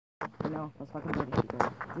know, those fucking British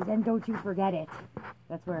people. Then don't you forget it.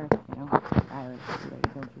 That's where, you know, Irish,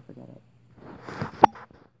 don't you forget it.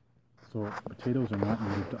 So, potatoes are not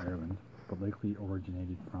native to Ireland, but likely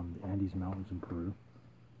originated from the Andes Mountains in Peru,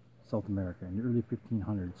 South America. In the early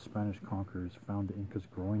 1500s, Spanish conquerors found the Incas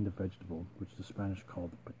growing the vegetable, which the Spanish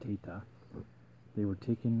called patata. They were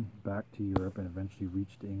taken back to Europe and eventually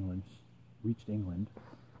reached England,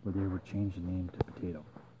 where they were changed the name to potato.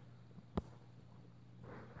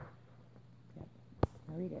 Yeah,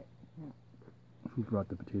 I'll read it. Yeah. Who brought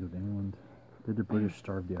the potato to England? Did the British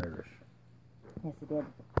starve the Irish? Yes, it did.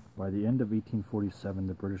 By the end of 1847,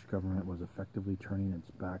 the British government was effectively turning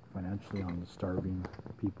its back financially on the starving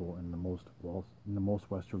people in the most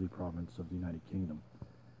westerly province of the United Kingdom,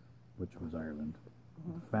 which was Ireland.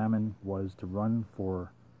 Mm-hmm. The famine was to run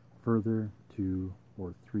for further 2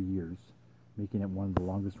 or 3 years, making it one of the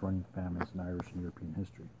longest running famines in Irish and European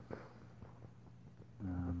history.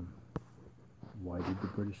 Why did the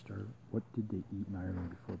British starve? What did they eat in Ireland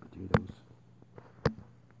before potatoes?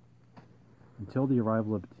 Until the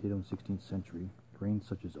arrival of potato in the 16th century, grains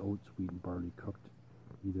such as oats, wheat, and barley cooked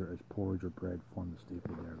either as porridge or bread formed the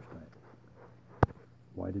staple of the Irish diet.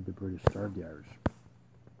 Why did the British starve the Irish?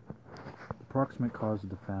 The proximate cause of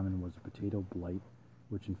the famine was a potato blight,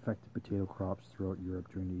 which infected potato crops throughout Europe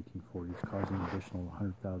during the 1840s, causing an additional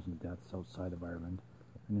 100,000 deaths outside of Ireland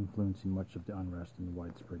and influencing much of the unrest in the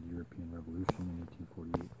widespread European Revolution in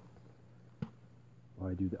 1848.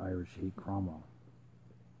 Why do the Irish hate Cromwell?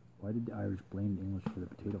 Why did the Irish blame the English for the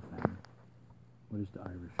potato famine? What is the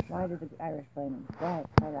Irish? Why did the Irish blame them? Go ahead,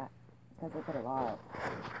 try that. Because they put it all out.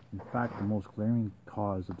 In fact, the most glaring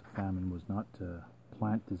cause of the famine was not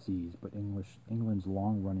plant disease, but England's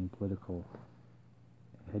long-running political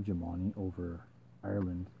hegemony over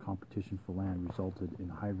Ireland. Competition for land resulted in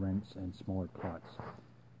high rents and smaller plots,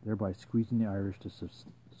 thereby squeezing the Irish to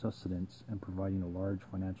sustenance and providing a large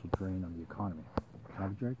financial drain on the economy. Can I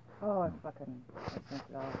have a drink? Oh, I sniffed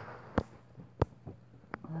it all.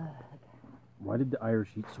 Why did the Irish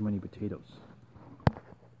eat so many potatoes?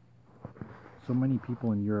 So many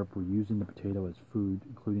people in Europe were using the potato as food,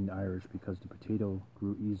 including the Irish, because the potato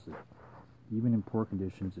grew easily. Even in poor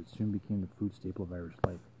conditions, it soon became the food staple of Irish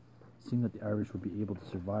life. It seemed that the Irish would be able to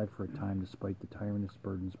survive for a time despite the tyrannous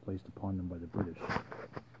burdens placed upon them by the British.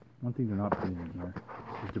 One thing they're not putting in here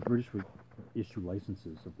is the British would issue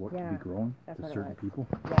licenses of what could be grown to certain people.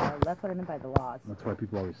 Yeah, that's what I meant by the laws. That's why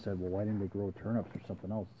people always said, well, why didn't they grow turnips or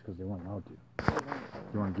something else? It's because they weren't allowed to.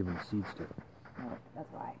 They weren't given the seeds to. No,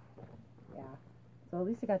 that's why. Yeah. So at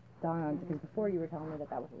least it got done on, because before you were telling me that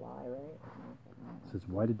was a lie, right? It says,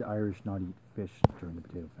 why did the Irish not eat fish during the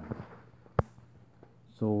potato famine?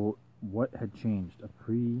 So what had changed? A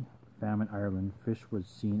pre-famine Ireland, fish was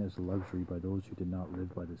seen as a luxury by those who did not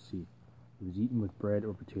live by the sea. It was eaten with bread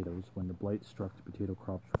or potatoes. When the blight struck the potato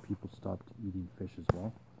crops, people stopped eating fish as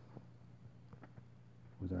well.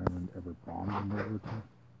 Was Ireland ever bombed in World War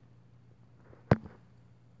II?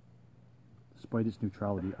 Despite its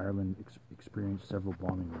neutrality, Ireland experienced several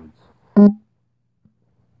bombing raids.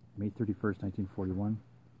 May 31st, 1941,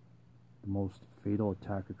 the most fatal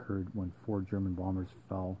attack occurred when 4 German bombers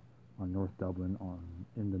fell on North Dublin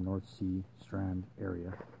in the North Sea Strand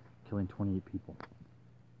area, killing 28 people.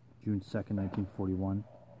 June 2nd, 1941,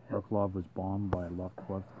 Arklov was bombed by a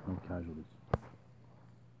Luftwaffe, no casualties.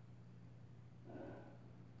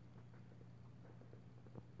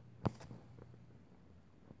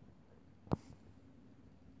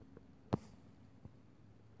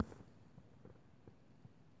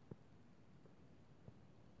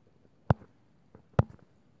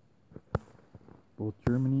 Both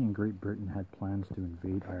Germany and Great Britain had plans to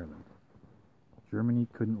invade Ireland. Germany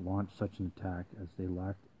couldn't launch such an attack as they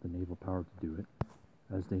lacked the naval power to do it,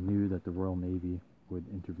 as they knew that the Royal Navy would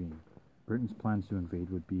intervene. Britain's plans to invade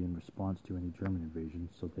would be in response to any German invasion,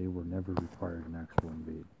 so they were never required an actual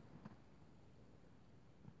invade.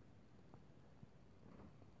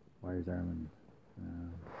 Why is Ireland...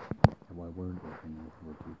 why weren't they in World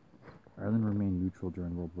War II? Ireland remained neutral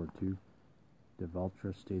during World War II. De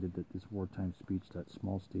Valtra stated that this wartime speech that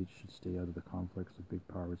small states should stay out of the conflicts of big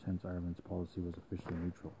powers, hence Ireland's policy was officially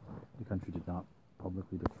neutral. The country did not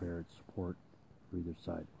publicly declare its support for either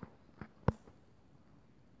side.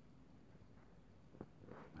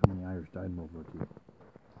 How many Irish died in World War II?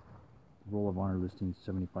 The Roll of Honor listing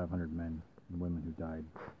 7,500 men and women who died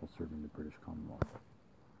while serving the British Commonwealth.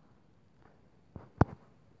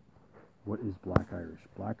 What is Black Irish?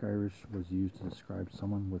 Black Irish was used to describe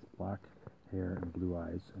someone with black hair and blue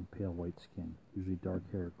eyes and pale white skin. Usually dark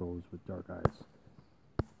hair goes with dark eyes.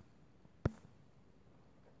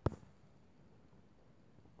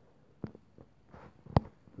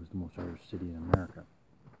 It was the most Irish city in America?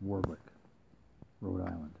 Warwick, Rhode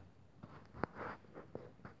Island.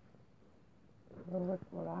 Rhode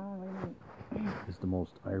Island, what do you mean? Is the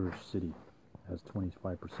most Irish city, as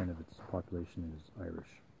 25% of its population is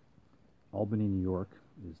Irish. Albany, New York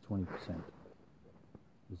is 20%.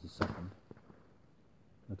 Is the second.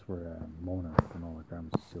 That's where Mona and all her grandma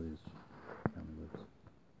Cecilia's family lives.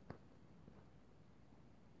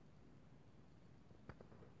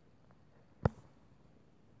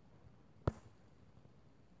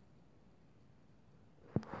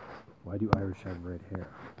 Why do Irish have red hair?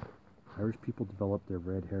 Irish people develop their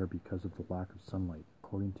red hair because of the lack of sunlight,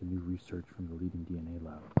 according to new research from the leading DNA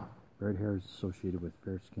lab. Red hair is associated with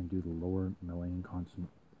fair skin due to lower melanin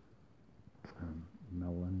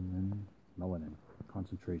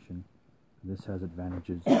concentration. This has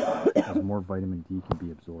advantages as more vitamin D can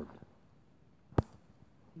be absorbed.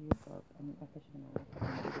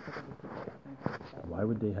 Why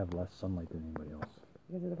would they have less sunlight than anybody else?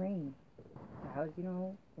 Because of the rain. How did you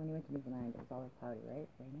know when you went to Newfoundland it was always cloudy, right?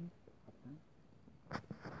 Raining?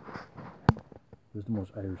 Where's the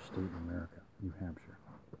most Irish state in America? New Hampshire.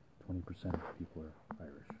 20% of the people are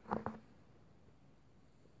Irish.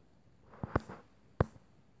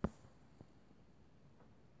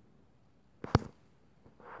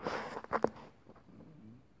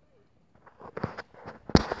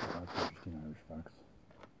 That's interesting Irish facts.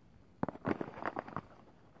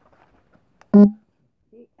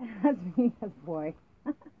 See, that's me as a boy.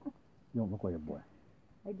 You don't look like a boy.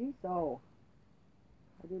 I do so.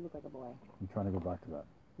 I do look like a boy. I'm trying to go back to that.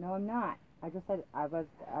 No, I'm not. I just said I was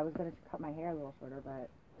gonna cut my hair a little shorter, but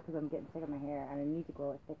because I'm getting sick of my hair and I need to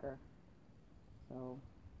grow it thicker, so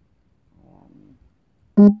I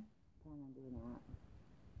plan on doing that.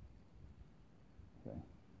 Okay.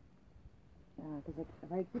 Because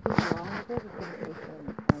if I keep it long with this, it's gonna stay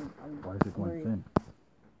thin. Why is it going worried. thin?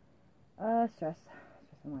 Stress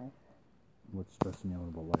in life. What's stressing you out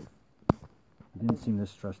about life? You didn't seem this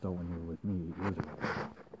stressed out when you were with me 8 years ago.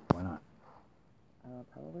 Why not?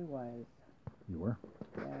 Probably was. You were?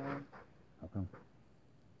 Yeah. How come?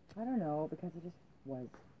 I don't know, because it just was.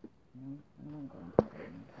 You know, I don't want to go into it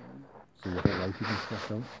right now. So your whole life you've been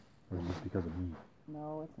stressed out? Or is it just because of me?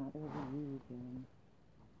 No, it's not because of you, Jim.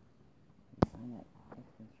 You find that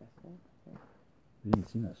makes me stressful? So. You didn't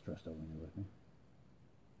seem that stressed out when you were with me.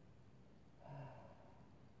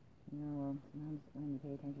 No, sometimes when you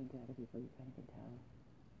pay attention to other people, you kind of can tell.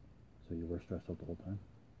 So you were stressed out the whole time?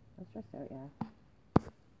 I was stressed out, yeah.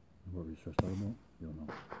 What were you stressed out about? You don't know.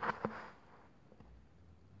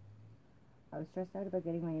 I was stressed out about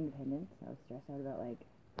getting my independence. I was stressed out about, like,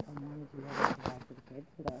 I wanted to be able to provide for the kids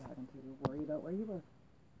without having to worry about where you were.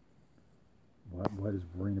 Why does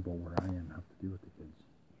worrying about where I am have to do with the kids?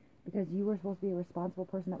 Because you were supposed to be a responsible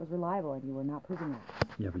person that was reliable, and you were not proving that.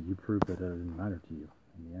 Yeah, but you proved that it didn't matter to you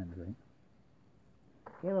in the end, right?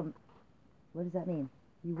 Caleb, what does that mean?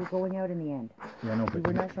 You were going out in the end. Yeah, no, but you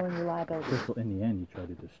were not showing reliability. Crystal, in the end, you tried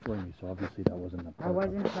to destroy me, so obviously that wasn't a part I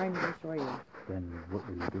wasn't trying to destroy you. Then what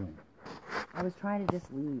were you doing? I was trying to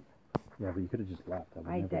just leave. Yeah, but you could have just left.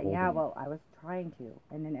 I was trying to.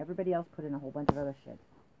 And then everybody else put in a whole bunch of other shit.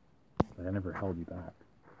 But I never held you back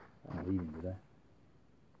from leaving, did I?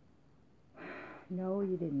 No,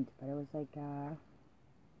 you didn't. But it was like,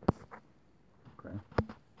 Okay.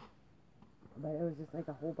 But it was just like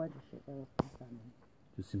a whole bunch of shit that was passed on me.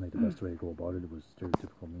 Just seemed like the best way to go about it was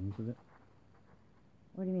stereotypical meanings of it.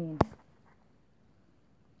 What do you mean?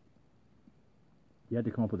 You had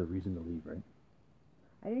to come up with a reason to leave, right?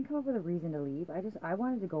 I didn't come up with a reason to leave. I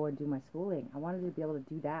wanted to go and do my schooling. I wanted to be able to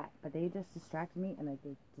do that. But they just distracted me, and like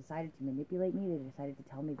they decided to manipulate me. They decided to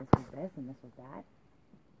tell me this was this and this was that.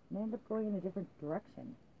 And I ended up going in a different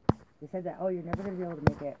direction. They said that, oh, you're never going to be able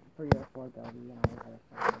to make it for your affordability and all this other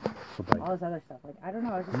stuff. So all this other stuff. Like, I don't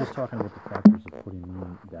know. I'm just talking about the factors of putting me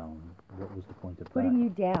down. What was the point of putting that? you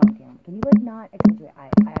down, Kim. Can you, like, not accentuate? I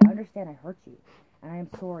understand I hurt you, and I am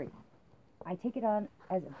sorry. I take it on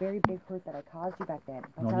as a very big hurt that I caused you back then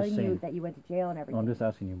by telling you that you went to jail and everything. No, I'm just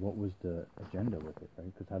asking you, what was the agenda with it,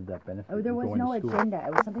 right? Because how did that benefit you? There was no agenda.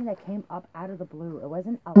 It was something that came up out of the blue. It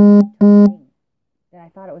wasn't a long-term thing that I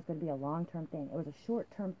thought it was going to be a long-term thing. It was a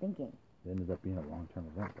short-term thinking. It ended up being a long-term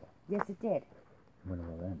event, though. Yes, it did. When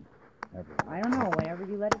will it end? Ever? I don't know. Whenever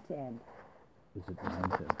you let it to end. Is it mine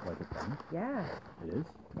to let it end? Yeah. It is?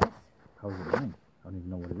 Yes. How is it end? I don't even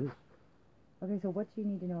know what it is. Okay, so what do you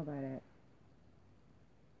need to know about it?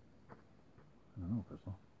 I don't know,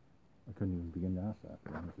 Crystal. I couldn't even begin to ask that, to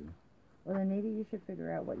be honest with you. Well, then maybe you should figure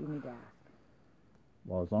out what you need to ask.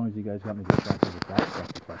 Well, as long as you guys got me distracted with that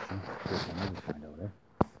second question, first I need to find out, eh?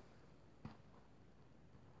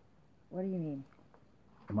 What do you mean?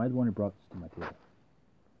 Am I the one who brought this to my table?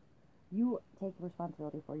 You take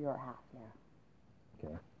responsibility for your half, yeah.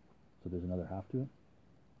 Okay. So there's another half to it?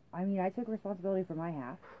 I mean, I took responsibility for my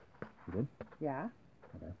half. You did? Yeah.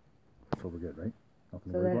 Okay. So we're good, right?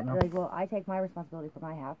 Nothing to So worry then, about now? like, well, I take my responsibility for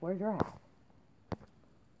my half. Where's your half?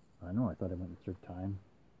 I know. I thought I went and served time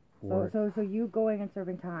So, for... so you going and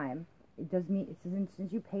serving time, it does mean,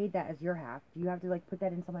 since you paid that as your half, do you have to, like, put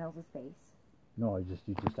that in someone else's face? No, you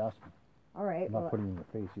just asked me. All right. I'm not putting it in your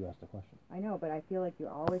face. You asked a question. I know, but I feel like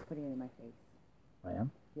you're always putting it in my face. I am?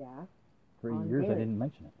 Yeah. For On 8 years, I daily. didn't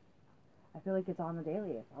mention it. I feel like it's on the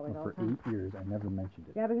daily. It's always Well, all for the time. 8 years, I never mentioned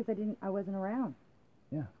it. Yeah, because I wasn't around.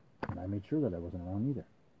 Yeah. And I made sure that I wasn't around either.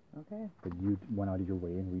 Okay. But you went out of your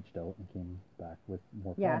way and reached out and came back with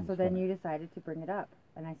more Yeah, problems. so then from it. you decided to bring it up.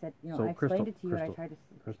 And I said, So, I explained it to you, and I Crystal, tried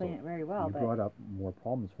to explain it very well, you but brought up more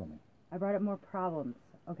problems for me. I brought up more problems.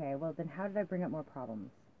 Okay, well, then how did I bring up more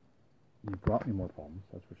problems? You brought me more problems,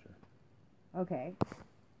 that's for sure. Okay.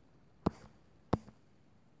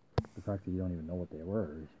 The fact that you don't even know what they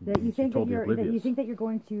were. That you means think that totally you're that you oblivious. think that you're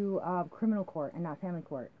going to criminal court and not family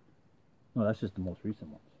court. No, that's just the most recent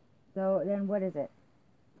ones. So then what is it?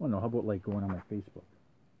 Well, no, how about like going on my Facebook?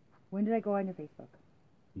 When did I go on your Facebook?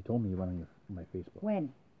 You told me you went on my Facebook.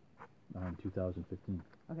 When? In 2015.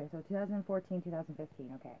 Okay, so 2014,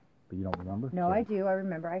 2015, okay. But you don't remember? No, So, I do. I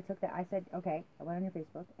remember. I took that. I said, okay, I went on your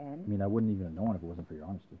Facebook and... I mean, I wouldn't even have known if it wasn't for your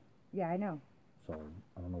honesty. Yeah, I know. So,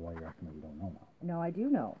 I don't know why you're acting like you don't know now. No, I do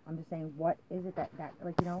know. I'm just saying, what is it that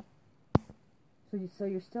like, you know... So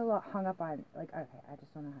you're still hung up on, like, okay, I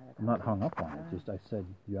just don't know how to... I'm not hung up on it. Just I said,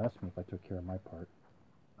 you asked me if I took care of my part.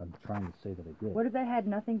 I'm trying to say that I did. What if that had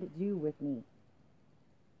nothing to do with me?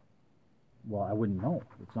 Well, I wouldn't know.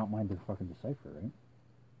 It's not mine to fucking decipher, right?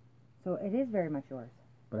 So it is very much yours.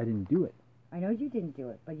 But I didn't do it. I know you didn't do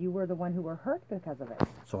it, but you were the one who were hurt because of it.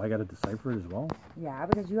 So I got to decipher it as well? Yeah,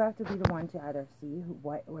 because you have to be the one to either see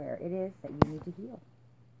where it is that you need to heal.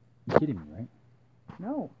 You're kidding me, right?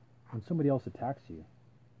 No. When somebody else attacks you,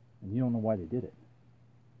 and you don't know why they did it,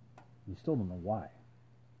 you still don't know why.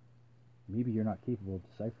 Maybe you're not capable of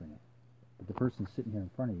deciphering it. But the person sitting here in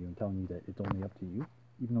front of you and telling you that it's only up to you,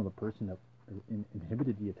 even though the person that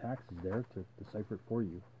inhibited the attacks is there to decipher it for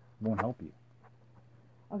you, won't help you.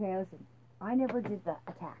 Okay, listen. I never did the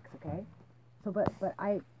attacks, okay? So, but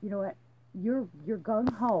I, you know what? You're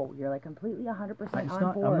gung-ho. You're like completely 100%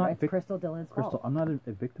 on board. It's Crystal Dillon's Crystal, fault. I'm not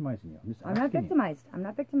victimizing you. I'm just I'm not asking victimized. I'm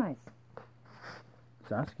not victimized. you.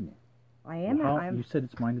 Just asking you. I am. Well, you said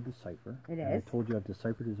it's mine to decipher. It and is. I told you I've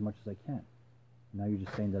deciphered it as much as I can. Now you're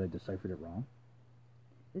just saying that I deciphered it wrong?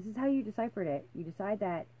 This is how you deciphered it. You decide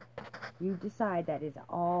that it's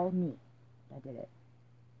all me that did it.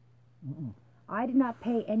 Mm-mm. I did not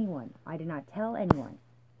pay anyone. I did not tell anyone.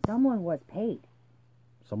 Someone was paid.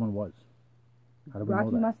 Someone was. How do we Rocky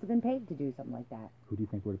know that? must have been paid to do something like that. Who do you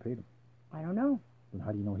think would have paid him? I don't know. Then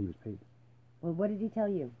how do you know he was paid? Well, what did he tell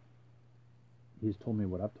you? He's told me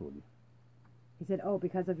what I've told you. He said, "Oh,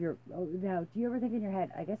 because of your." Oh, now, do you ever think in your head?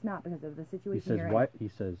 I guess not, because of the situation He says you're why? He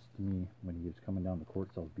says to me when he was coming down the court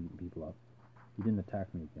cells beating people up. He didn't attack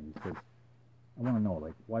me again. He says, "I want to know,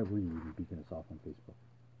 like, why were you even beating us off on Facebook?"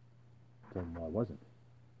 I told him, "Well, I wasn't.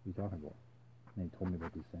 What are you talking about?" And he told me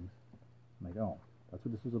about these things. I'm like, "Oh, that's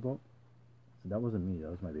what this was about?" So that wasn't me. That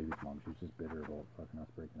was my baby's mom. She was just bitter about fucking us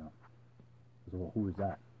breaking up. I said, "Well, who was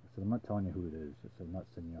that?" I said, "I'm not telling you who it is." I said, "I'm not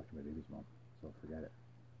sending you after my baby's mom. So forget it."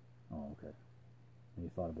 Oh, okay. And he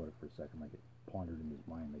thought about it for a second, like it pondered in his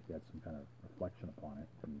mind, like he had some kind of reflection upon it,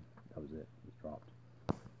 and that was it. It was dropped.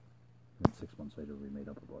 And then 6 months later, we made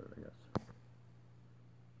up about it, I guess.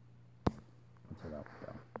 That's how that worked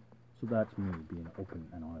out. So that's me being open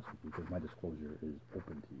and honest with you, because my disclosure is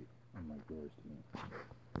open to you, unlike yours to me.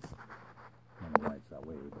 I don't know why it's that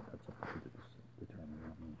way, but that's up to you to determine,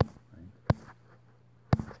 not me, right?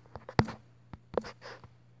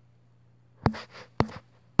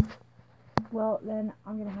 Well, then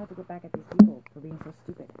I'm gonna have to get back at these people for being so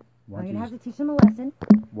stupid. Why I'm don't gonna you have to teach them a lesson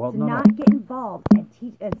Well, to no, not get involved and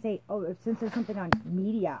teach and say, "Oh, since there's something on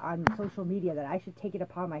media, on social media, that I should take it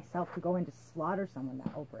upon myself to go in to slaughter someone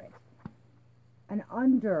that over it." And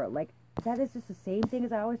that is just the same thing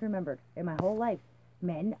as I always remembered in my whole life.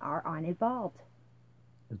 Men are uninvolved.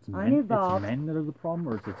 It's Uninvolved. men that are the problem,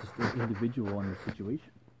 or is it just the individual in the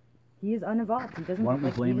situation? He is uninvolved. He doesn't. Why don't we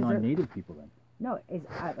like, blame it on deserve- Native people then? No,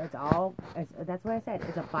 it's all. That's what I said.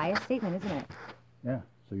 It's a biased statement, isn't it? Yeah.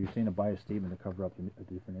 So you're saying a biased statement to cover up a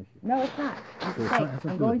different issue. No, it's not. I'm, So it's saying, not- it's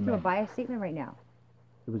not I'm to do going with through a men. biased statement right now.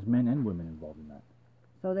 It was men and women involved in that.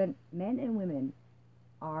 So then, men and women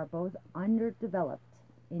are both underdeveloped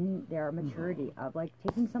in their maturity of like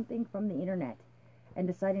taking something from the internet and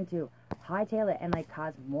deciding to hightail it and like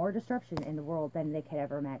cause more disruption in the world than they could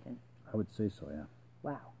ever imagine. I would say so, yeah.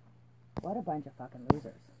 Wow. What a bunch of fucking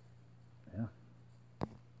losers. Yeah.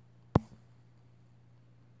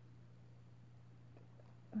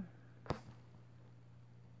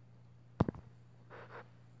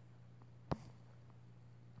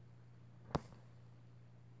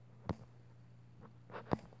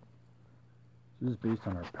 So this is based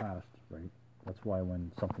on our past, right? That's why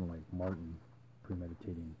when something like Martin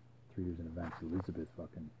premeditating 3 years in advance, Elizabeth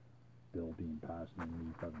fucking bill being passed, and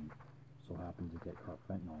me fucking so happens to get caught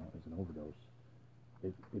fentanyl as an overdose,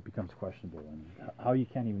 it becomes questionable, and how you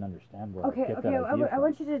can't even understand where Okay, I get okay, that idea I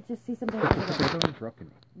want you to just see something. Don't interrupt me.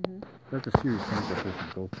 Mm-hmm. That's a serious thing that person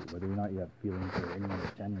go through, whether or not you have feelings or any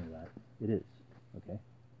understanding of that. It is, okay?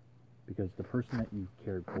 Because the person that you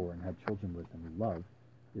cared for and had children with and love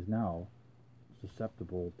is now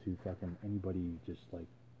susceptible to fucking anybody just like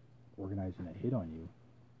organizing a hit on you,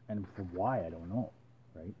 and for why I don't know,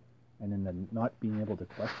 right? And then the not being able to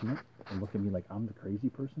question it and look at me like I'm the crazy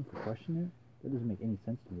person for questioning it, that doesn't make any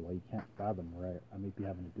sense to me. Why you can't fathom where I may be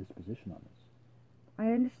having a disposition on this.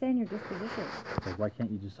 I understand your disposition. So why can't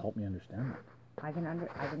you just help me understand that? I can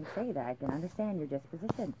say that I can understand your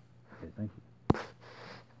disposition. Okay, thank you.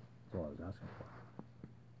 That's all I was asking for.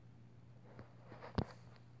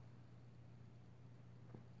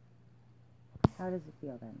 How does it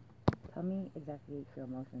feel then? Tell me exactly your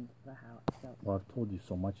emotions about how it feels. Well, I've told you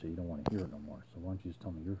so much that you don't want to hear it no more, so why don't you just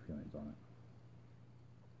tell me your feelings on it?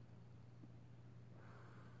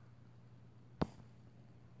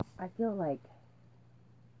 I feel like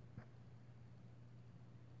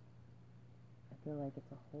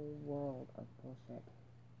it's a whole world of bullshit.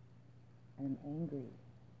 And I'm angry.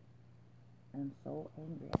 And I'm so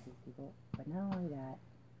angry at these people. But not only that,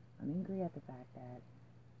 I'm angry at the fact that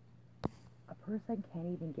a person can't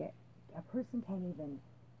even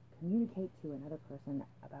communicate to another person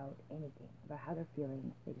about anything, about how they're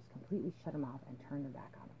feeling. They just completely shut them off and turn their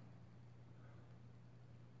back on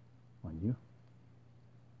them. On you?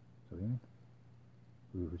 So what do you mean?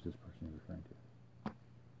 Who's this person you're referring to?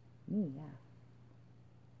 Me, yeah.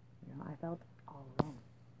 You know, I felt all alone.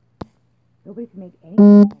 Nobody could make any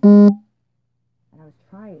sense. And I was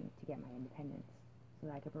trying to get my independence so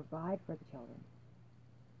that I could provide for the children.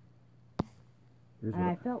 And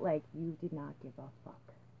I felt like you did not give a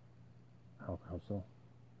fuck. How so?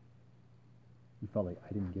 You felt like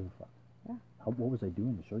I didn't give a fuck? Yeah. What was I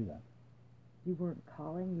doing to show you that? You weren't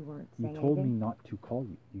calling, you weren't saying anything? You told anything. me not to call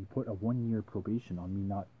you. You put a 1-year probation on me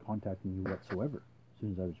not contacting you whatsoever as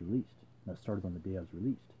soon as I was released. And that started on the day I was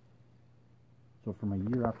released. So from a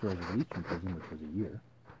year after I was released from prison, which was a year,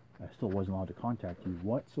 I still wasn't allowed to contact you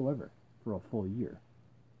whatsoever for a full year.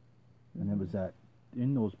 Mm-hmm. And it was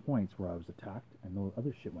in those points where I was attacked and no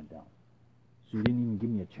other shit went down. So you didn't even give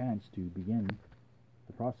me a chance to begin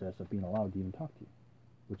the process of being allowed to even talk to you,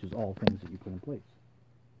 which is all things that you put in place.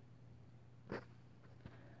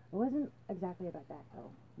 It wasn't exactly about that,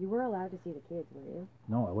 though. You were allowed to see the kids, were you?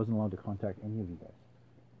 No, I wasn't allowed to contact any of you guys.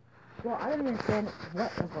 Well, I don't understand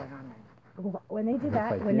what was going on then. When they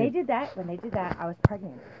did that, I was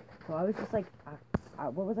pregnant. So I was just like,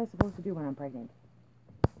 what was I supposed to do when I'm pregnant?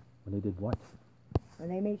 When they did what? When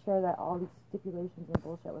they made sure that all these stipulations and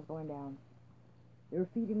bullshit was going down. They were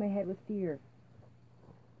feeding my head with fear.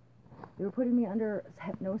 They were putting me under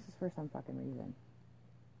hypnosis for some fucking reason.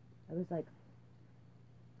 I was like...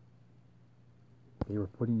 They were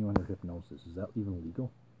putting you under hypnosis. Is that even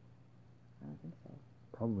legal? I don't think so.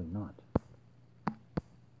 Probably not.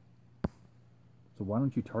 So why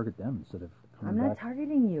don't you target them instead of coming back? I'm not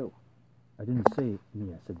targeting you. I didn't say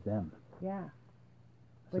me, I said them. Yeah.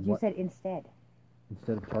 But you said instead.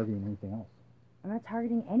 Instead of targeting anything else. I'm not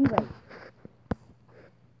targeting anybody.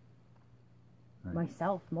 Right.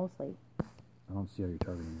 Myself, mostly. I don't see how you're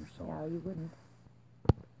targeting yourself. Yeah, you wouldn't.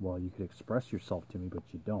 Well, you could express yourself to me, but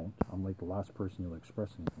you don't. I'm like the last person you'll express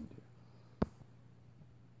anything to.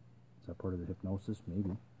 Is that part of the hypnosis? Maybe.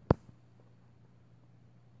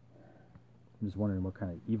 I'm just wondering what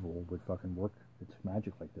kind of evil would fucking work. It's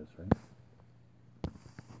magic like this, right?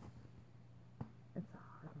 It's a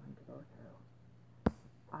hard one to go through.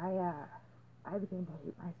 I began to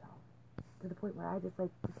hate myself to the point where I just like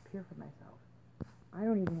disappear from myself. I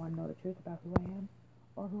don't even want to know the truth about who I am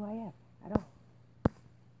or who I am at all.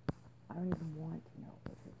 I don't even want to know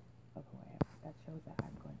the truth of who I am. That shows that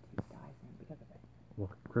I'm going to die soon because of it.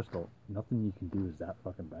 Well, Crystal, nothing you can do is that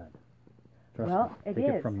fucking bad. Trust me. Take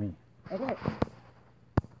it from me. It is.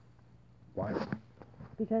 Why?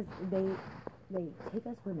 Because they take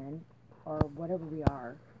us women, or whatever we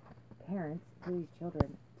are, parents to these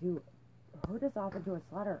children, to herd us off into a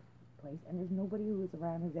slaughter place, and there's nobody who's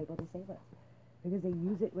around who's able to save us because they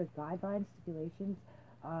use it with guidelines, stipulations,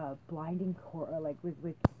 blinding like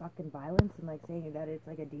with fucking violence and like saying that it's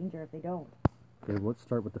like a danger if they don't. Okay, let's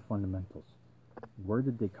start with the fundamentals. Where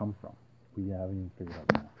did they come from? We haven't even figured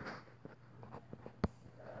out now.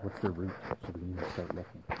 What's their root, so we can even start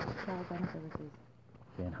looking. Child Family Services.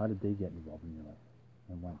 Okay, and how did they get involved in your life,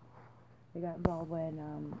 and when? They got involved when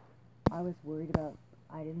I was worried about.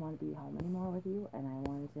 I didn't want to be home anymore with you, and I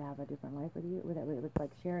wanted to have a different life with you, with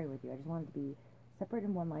like sharing with you. I just wanted to be separate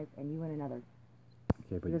in one life and you in another.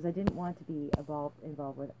 Okay, but because I didn't want to be involved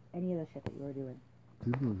with any of the shit that you were doing.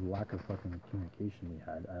 Due to the lack of fucking communication we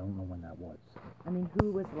had, I don't know when that was. I mean,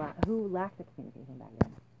 who lacked the communication back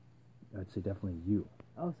then? I'd say definitely you.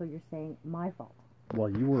 Oh, so you're saying my fault? Well,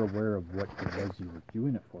 you were aware of what it was you were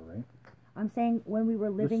doing it for, right? I'm saying when we were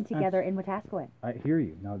living together in Wetaskiwin. I hear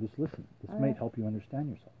you. Now just listen. This might help you understand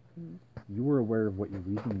yourself. Mm-hmm. You were aware of what your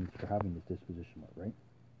reasonings for having this disposition were, right?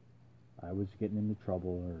 I was getting into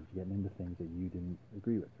trouble or getting into things that you didn't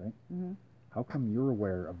agree with, right? Mm-hmm. How come you're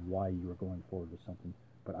aware of why you were going forward with something,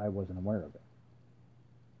 but I wasn't aware of it?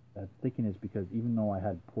 I'm thinking is because even though I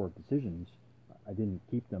had poor decisions, I didn't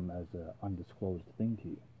keep them as an undisclosed thing to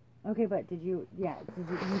you. Okay, but you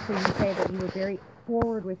say that you were very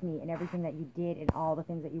forward with me in everything that you did and all the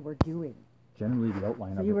things that you were doing. Generally, the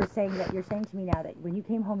outline of it. So you're saying to me now that when you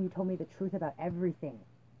came home, you told me the truth about everything.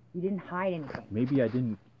 You didn't hide anything. Maybe I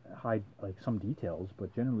didn't hide like some details,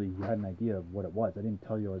 but generally you had an idea of what it was. I didn't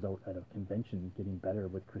tell you I was out at a convention getting better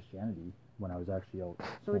with Christianity when I was actually out.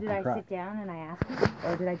 So did I sit down and I asked you,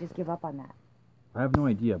 or did I just give up on that? I have no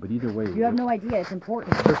idea, but either way. You have no idea. It's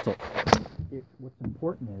important. Crystal, what's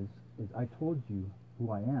important is I told you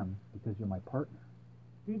who I am because you're my partner.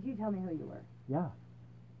 Did you tell me who you were? Yeah.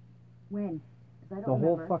 When? Because I don't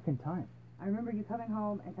remember. The whole fucking time. I remember you coming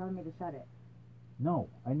home and telling me to shut it. No,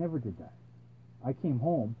 I never did that. I came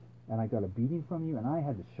home and I got a beating from you and I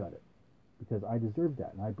had to shut it because I deserved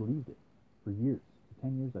that and I believed it for years. For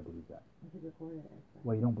 10 years I believed that. I should record it.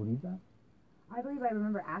 Well, you don't believe that? I believe I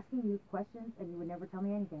remember asking you questions and you would never tell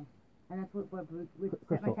me anything. And that's what would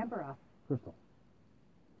set my temper off. Crystal,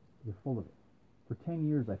 you're full of it. For 10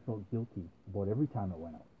 years I felt guilty about every time I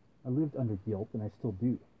went out. I lived under guilt and I still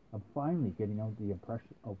do. I'm finally getting out the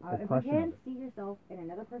oppression of it. If you can't see yourself in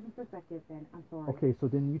another person's perspective, then I'm sorry. Okay, so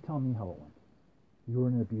then you tell me how it went. You were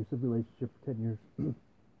in an abusive relationship for 10 years.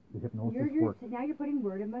 The hypnosis worked. Now you're putting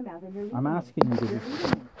word in my mouth and you're leaving I'm asking me. you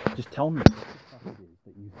to just tell me what the fuck it is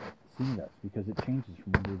that you've seen us, because it changes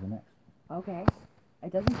from one day to the next. Okay.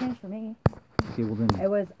 It doesn't change for me. Okay, well then. It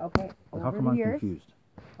was, okay, how come I'm confused?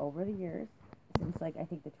 Over the years, since like I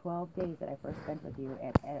think the 12 days that I first spent with you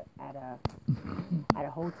at a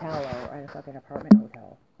hotel or at a fucking apartment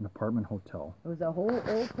hotel. An apartment hotel. It was a whole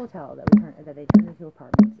old hotel that they turned into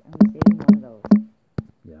apartments, and we stayed in one of those.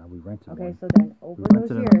 Yeah, we rented one. Okay, so then over those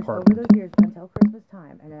years until Christmas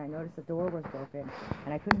time, and then I noticed the door was broken,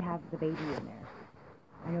 and I couldn't have the baby in there.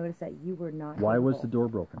 I noticed that you were not. Why was the door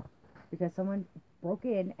broken? Because someone broke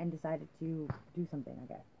in and decided to do something, I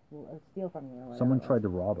guess. Steal from you or whatever. Someone tried to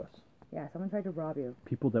rob us. Yeah, someone tried to rob you.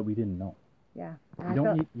 People that we didn't know. Yeah.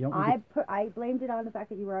 I blamed it on the fact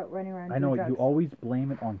that you were out running around. I know, drugs. you always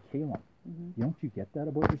blame it on Caleb. Mm-hmm. Don't you get that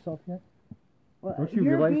about yourself yet? Well, don't you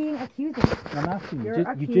you're realize? Being accusing. I'm asking you. You're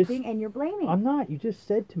accusing and you're blaming. I'm not. You just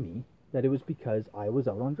said to me that it was because I was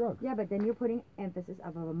out on drugs. Yeah, but then you're putting emphasis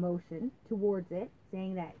of emotion towards it,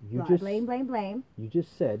 saying that blame. You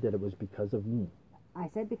just said that it was because of me. I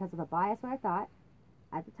said because of a bias, what I thought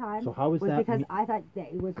at the time. So how is that? Because I thought that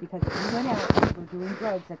it was because you went out and were doing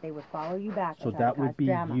drugs that they would follow you back. So that would be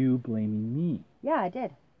drama. You blaming me. Yeah, I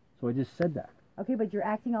did. So I just said that. Okay, but you're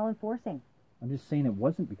acting all enforcing. I'm just saying it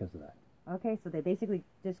wasn't because of that. Okay, so they basically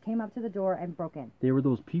just came up to the door and broke in. They were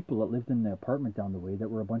those people that lived in the apartment down the way that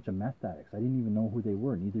were a bunch of meth addicts. I didn't even know who they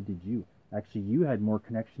were, neither did you. Actually, you had more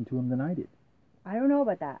connection to them than I did. I don't know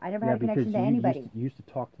about that. I never had a connection to anybody. You used to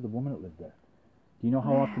talk to the woman that lived there. Do you know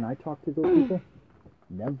how often I talked to those people?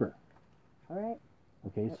 Never. All right.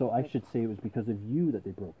 Okay, so I should say it was because of you that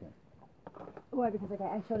they broke in. Why? Because like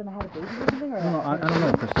I showed them I had a baby or something? Or no, I don't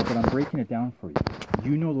know, Crystal, but I'm breaking it down for you.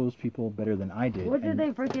 You know those people better than I did. What did they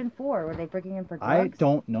break in for? Were they breaking in for drugs? I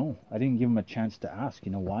don't know. I didn't give them a chance to ask.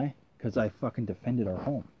 You know why? Because I fucking defended our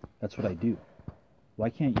home. That's what I do. Why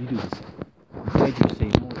can't you do the same? Instead you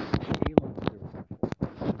say, no, Caleb was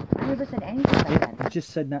irresponsible. I never said anything like that. You just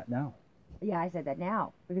said that now. Yeah, I said that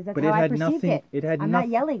now. Because that's how I perceived it. I'm not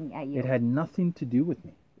yelling at you. It had nothing to do with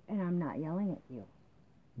me. And I'm not yelling at you.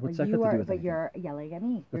 What's that got to do with anything? But you're yelling at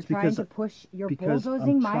me. That's you're trying to push. You're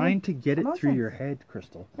bulldozing my I'm trying to get it emotions. through your head,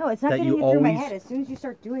 Crystal. No, it's not getting it through my head. As soon as you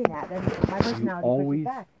start doing that, then my personality pushes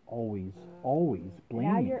back. always And blame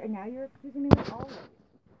now me. you're accusing me of always.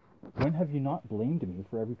 When have you not blamed me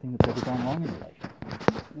for everything that's ever gone wrong in your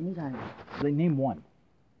life? Many times. Like, name one.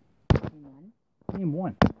 One. Name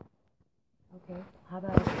one. Okay. How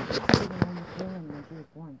about you didn't know Kaylin when she was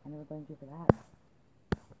born? I never blamed you for that.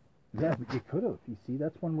 Yeah, but you could have. You see,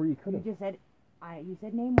 that's one where you could You have. just said, you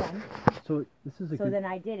said name one. So this is a So good. then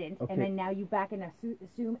I didn't, Okay. and then now you back and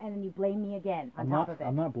assume, and then you blame me again on I'm top not. of it.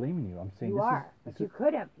 I'm not blaming you. I'm saying You this are, is. but This you is,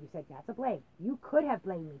 could have. You said that's a blame. You could have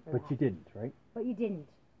blamed me for but that. you didn't, right? But you didn't.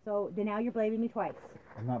 So then now you're blaming me twice.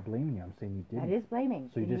 I'm not blaming you. I'm saying you didn't. That is blaming.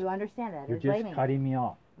 So you Can just- you understand that? You're It's just blaming. cutting me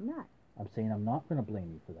off. I'm not. I'm saying I'm not going to blame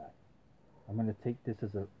you for that. I'm going to take this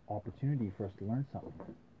as an opportunity for us to learn something.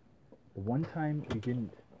 The one time you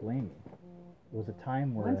didn't blame me was a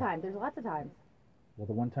time where. One time. There's lots of times. Well,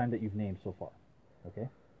 the one time that you've named so far, okay?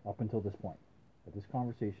 Up until this point. But this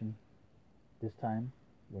conversation, this time,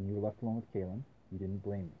 when you were left alone with Kaylin, you didn't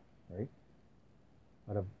blame me, right?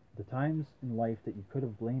 Out of the times in life that you could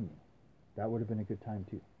have blamed me, that would have been a good time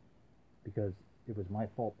too. Because it was my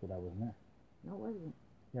fault that I wasn't there. No, it wasn't.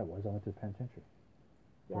 Yeah, it was. I went to the penitentiary.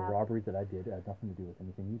 The Yeah. robbery that I did had nothing to do with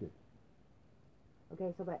anything you did.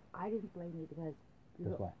 Okay, so but I didn't blame you because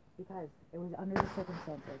That's why. because it was under the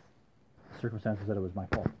circumstances. Circumstances that it was my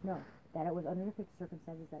fault. No, that it was under the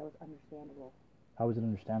circumstances that it was understandable. How is it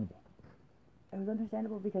understandable? It was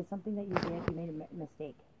understandable because something that you did, you made a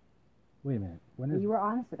mistake. Wait a minute. When That is you were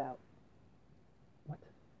honest about. what?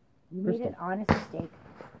 You made an Crystal. honest mistake.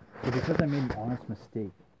 So because I made an honest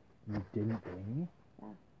mistake, you didn't blame me?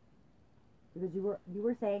 Because you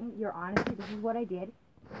were saying your honesty, this is what I did,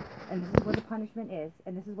 and this is what the punishment is,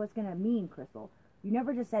 and this is what's gonna mean, Crystal. You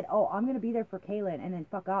never just said, oh, I'm gonna be there for Kaylin, and then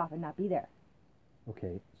fuck off and not be there.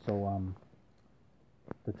 Okay, so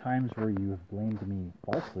the times where you have blamed me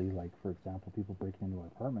falsely, like for example, people breaking into our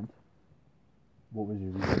apartment, what was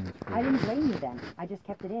your reasons for? I didn't blame you then. I just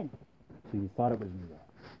kept it in. So you thought it was me though.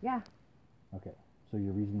 Yeah. Okay, so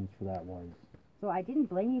your reasonings for that was. So I didn't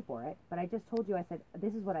blame you for it, but I just told you, I said,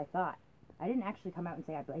 this is what I thought. I didn't actually come out and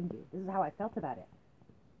say I blamed you. This is how I felt about it.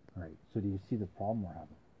 All right. So do you see the problem we're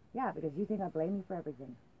having? Yeah, because you think I blame you for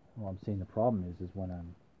everything. Well, I'm saying the problem is when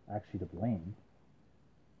I'm actually to blame,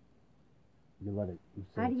 you let it. You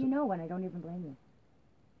say How do it's- you know when I don't even blame you?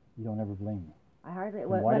 You don't ever blame me. I hardly. Then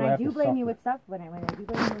When, why when do I I have do to blame you suffer? with stuff, when I do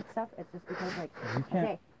blame you with stuff, it's just because like You I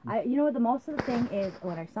can't. say, you know what? The most of the thing is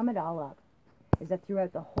when I sum it all up, is that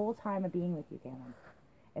throughout the whole time of being with you, Cameron,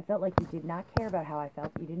 it felt like you did not care about how I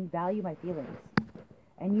felt. You didn't value my feelings,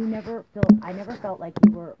 and you never felt. I never felt like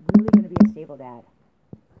you were really going to be a stable dad.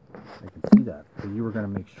 I can see that, but you were going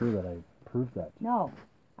to make sure that I proved that. No,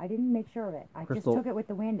 I didn't make sure of it. I Crystal- just took it with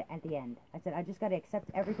the wind at the end. I said I just got to accept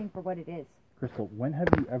everything for what it is. Crystal, when have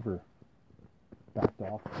you ever backed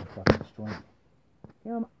off and fucking destroyed me?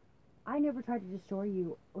 Caleb, I never tried to destroy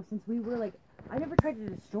you since we were like. I never tried to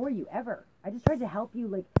destroy you ever. I just tried to help you.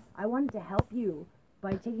 Like I wanted to help you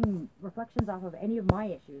by taking reflections off of any of my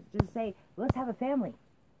issues. Just say, let's have a family.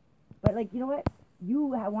 But like, you know what? You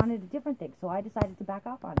wanted a different thing, so I decided to back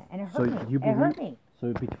off on it, and it hurt me. It hurt me.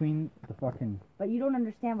 So between the fucking. But you don't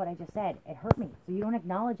understand what I just said. It hurt me, so you don't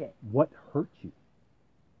acknowledge it. What hurt you?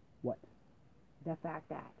 What? The fact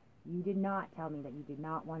that you did not tell me that you did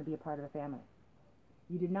not want to be a part of the family.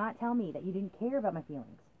 You did not tell me that you didn't care about my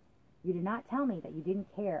feelings. You did not tell me that you didn't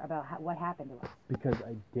care about what happened to us. Because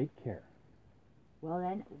I did care. Well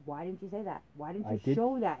then, why didn't you say that? Why didn't I you did.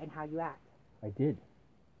 show that in how you act? I did.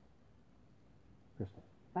 Crystal.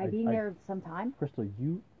 By being there sometime? Crystal,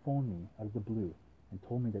 you phoned me out of the blue and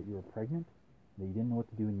told me that you were pregnant, that you didn't know what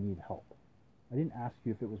to do and you needed help. I didn't ask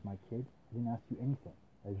you if it was my kid. I didn't ask you anything.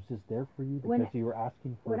 I was just there for you because you were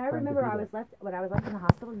asking for When a I friend remember to be I there. was left when I was left in the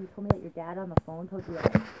hospital, you told me that your dad on the phone told you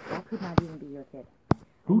that that could not even be your kid.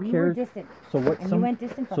 Who And cares? You were distant. So what? And you went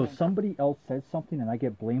distant from So me. somebody else says something and I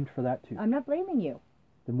get blamed for that too. I'm not blaming you.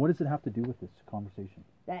 Then what does it have to do with this conversation?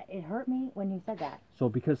 That it hurt me when you said that. So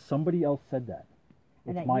because somebody else said that,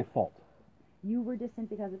 And it's that my you- fault. You were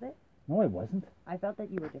distant because of it? No, I wasn't. I felt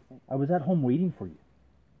that you were distant. I was at home waiting for you.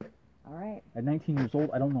 All right. At 19 years old,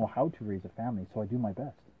 I don't know how to raise a family, so I do my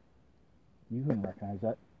best. You can recognize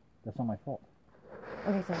that. That's not my fault.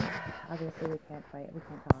 Okay, so obviously we can't fight. We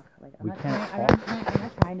can't talk. Like I'm We not can't trying. talk. I'm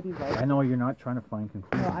not trying to be right. I know you're not trying to find No,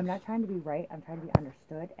 conclusions. I'm not trying to be right. I'm trying to be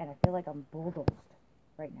understood, and I feel like I'm bulldozed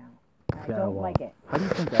right now. And Yeah, I don't well, like it. How do you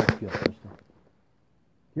think I feel, Kristen?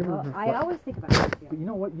 Do you ever Well, I reflect- always think about how I But feel. you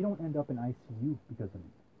know what? You don't end up in ICU because of me.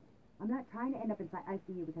 I'm not trying to end up inside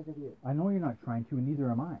ICU because of you, I know you're not trying to, and neither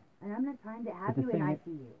am I. and I'm not trying to have the you in thing is-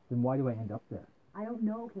 ICU. Then why do I end up there? I don't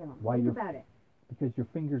know, Caleb. Why Think you're- about it. Because your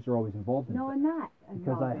fingers are always involved in No, it. I'm not.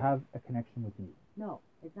 Because I have a connection with you. No,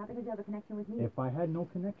 It's not because you have a connection with me. If I had no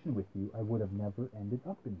connection with you, I would have never ended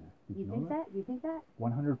up in there. Did you know think that? You think that?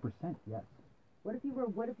 100%, yes. What if you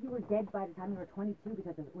were dead by the time you were 22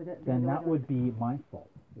 because of Then that would be my fault,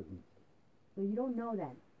 at least. So you don't know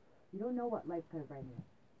then. You don't know what life could have brought you.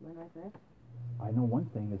 You want to know this? I know one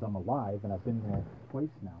thing is I'm alive, and I've been there twice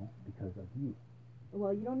now because of you.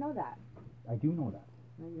 Well, you don't know that. I do know that.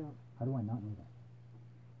 No, you don't. How do I not know that?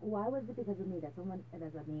 Why was it because of me that someone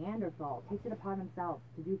that's a Neanderthal takes it upon themselves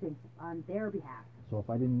to do things on their behalf? So if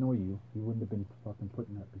I didn't know you, you wouldn't have been fucking put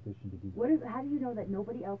in that position to do that. How do you know that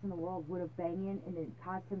nobody else in the world would have banged in and it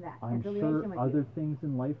caused him that I'm affiliation sure with other you? things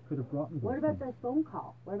in life could have brought me those What about things. the phone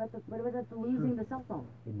call? What about the losing the cell phone?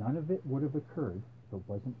 And none of it would have occurred if it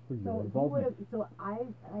wasn't for your So involvement. I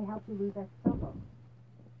helped you lose that cell phone.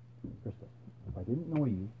 Krista, if I didn't know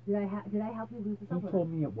you, Did I help you lose the cell you phone? told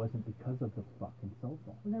me it wasn't because of the fucking cell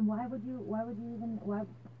phone. Well, then why would you even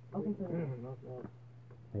okay, so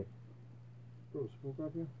Hey. Throw a smoke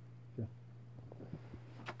up here? Sure.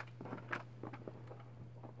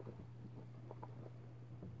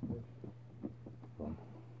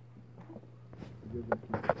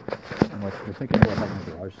 We're thinking about having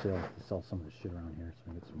a garage sale to sell some of the shit around here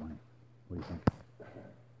so we get some money. What do you think?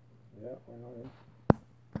 Yeah, why not?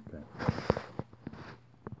 Okay.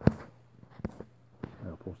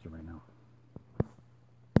 I'll post it right now.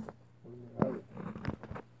 When you have it?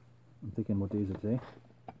 I'm thinking, what day is it today?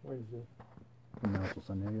 Wednesday. From now till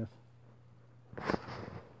Sunday, I guess.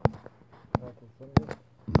 Not till Sunday.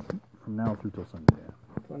 From now through till Sunday, yeah.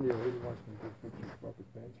 Sunday, a lady wants me to go fix her fucking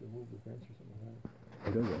fence or move the fence or something like that.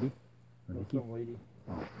 Are they ready? Or No, Nikki? some lady.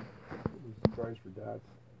 Oh. It was a surprise for dads.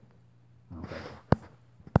 Okay.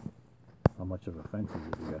 How much of a fence is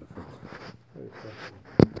it you gotta fix? Hey, it's actually-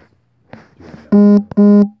 Do you want Yeah,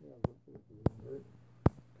 I'll go for it. Right?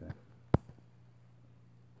 Okay.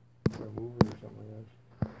 Or move it or something like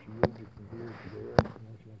that. She moved it from here to there, and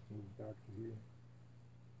now she wants to move it back to here.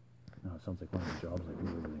 No, it sounds like one of the jobs, like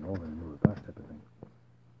move everything over and move it back type of thing.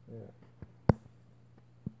 Yeah.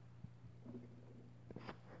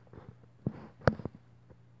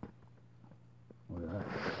 Look at that.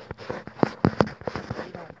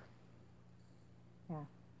 yeah.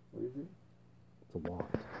 What is it? It's a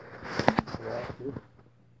loft. Loft too?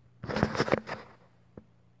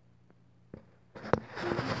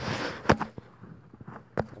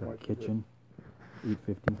 It's got a kitchen,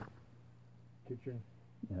 $850. Kitchen.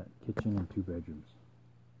 Yeah, kitchen and 2 bedrooms.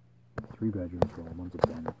 3 bedrooms, well, one's a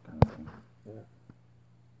den kind of thing. Yeah.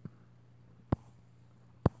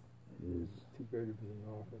 It is. 2 bedrooms in an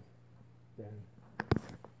office. Then.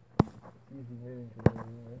 Easy getting to the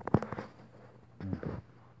room, right? Yeah.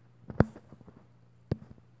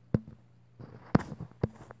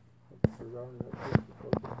 Around that place to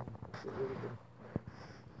fucking get rid of them.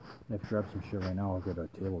 If you grab some shit right now, I'll get a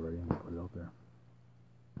table ready and we'll put it out there.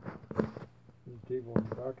 There's a table in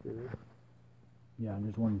the back there. Yeah, and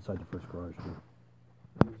there's one inside the first garage too.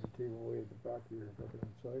 There's a table way at the back here, fucking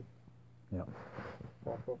inside. Yeah.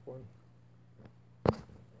 Pop up one.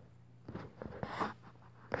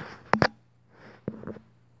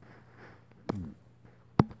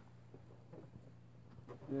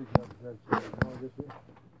 Yeah, you can have the bed set now, I guess,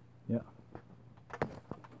 yeah? Yeah.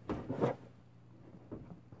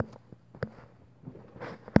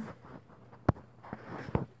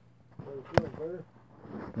 How you feeling, better?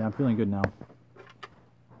 Yeah, I'm feeling good now.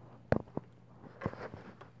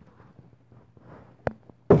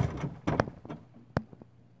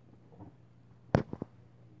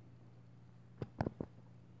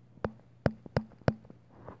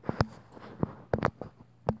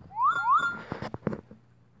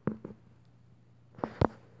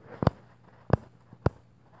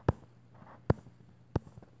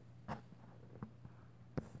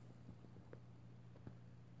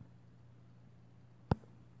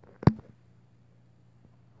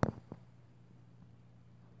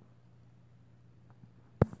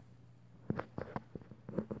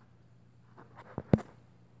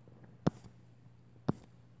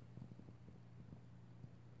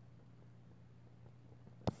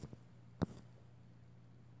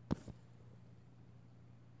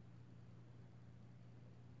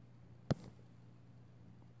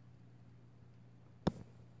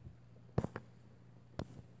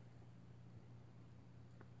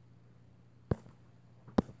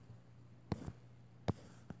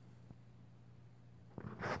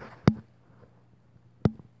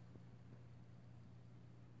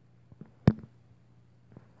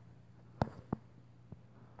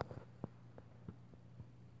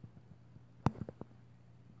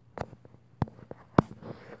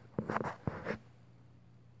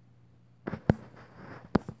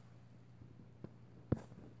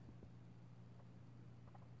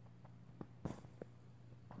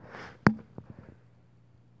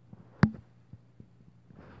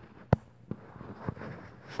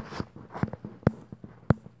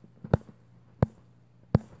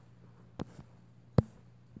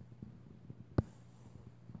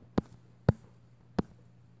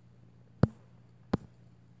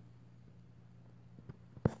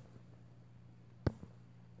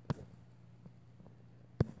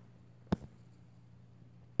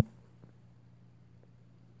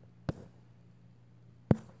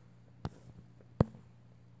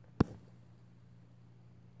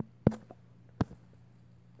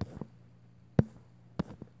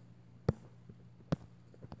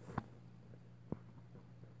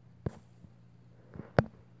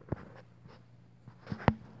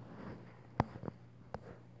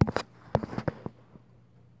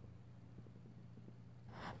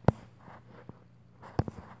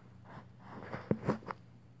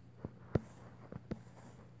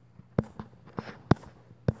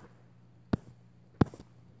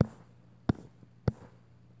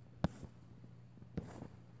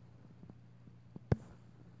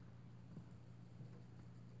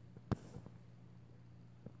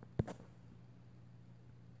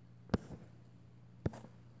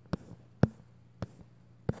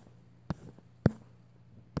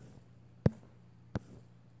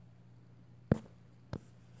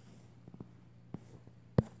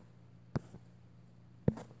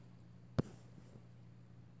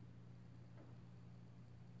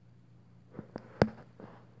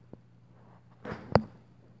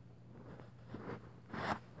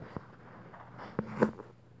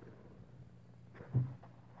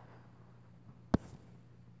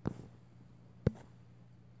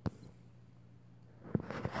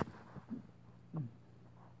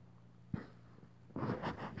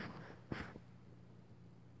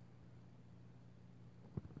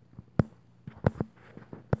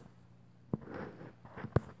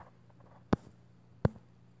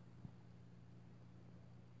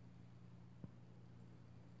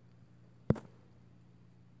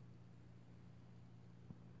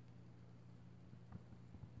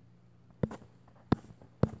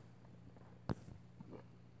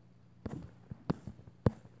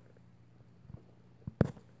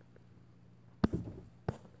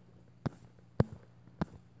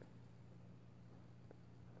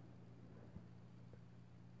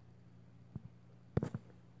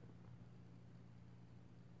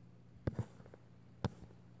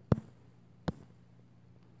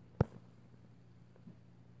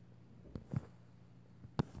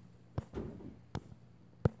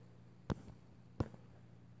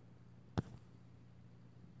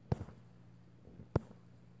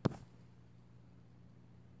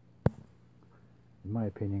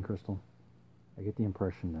 opinion, Crystal, I get the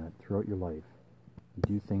impression that throughout your life, you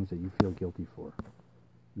do things that you feel guilty for.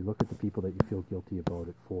 You look at the people that you feel guilty about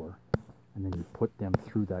it for, and then you put them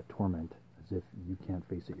through that torment as if you can't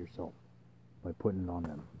face it yourself by putting it on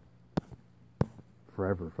them.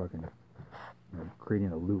 Forever fucking,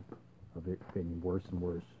 creating a loop of it getting worse and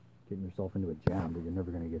worse, getting yourself into a jam that you're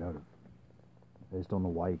never going to get out of. I just don't know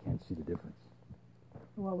why you can't see the difference.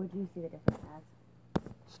 What would you see the difference as?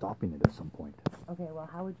 Stopping it at some point. Okay, well,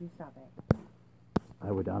 how would you stop it? I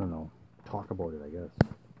don't know, talk about it, I guess.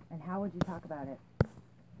 And how would you talk about it?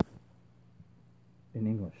 In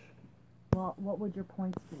English. Well, what would your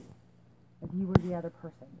points be if you were the other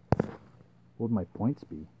person? What would my points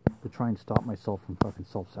be? To try and stop myself from fucking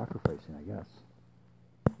self-sacrificing, I guess.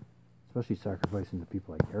 Especially sacrificing the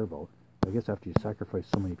people I care about. I guess after you sacrifice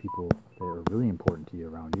so many people that are really important to you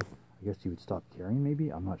around you, I guess you would stop caring, maybe?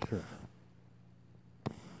 I'm not sure.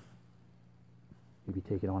 Maybe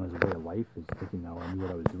take it on as a way of life, is thinking now I knew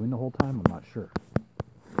what I was doing the whole time? I'm not sure.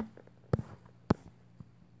 I'm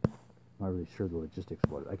not really sure the logistics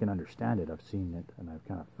of it. I can understand it, I've seen it, and I've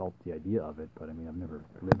kind of felt the idea of it, but I mean, I've never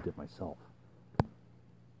lived it myself.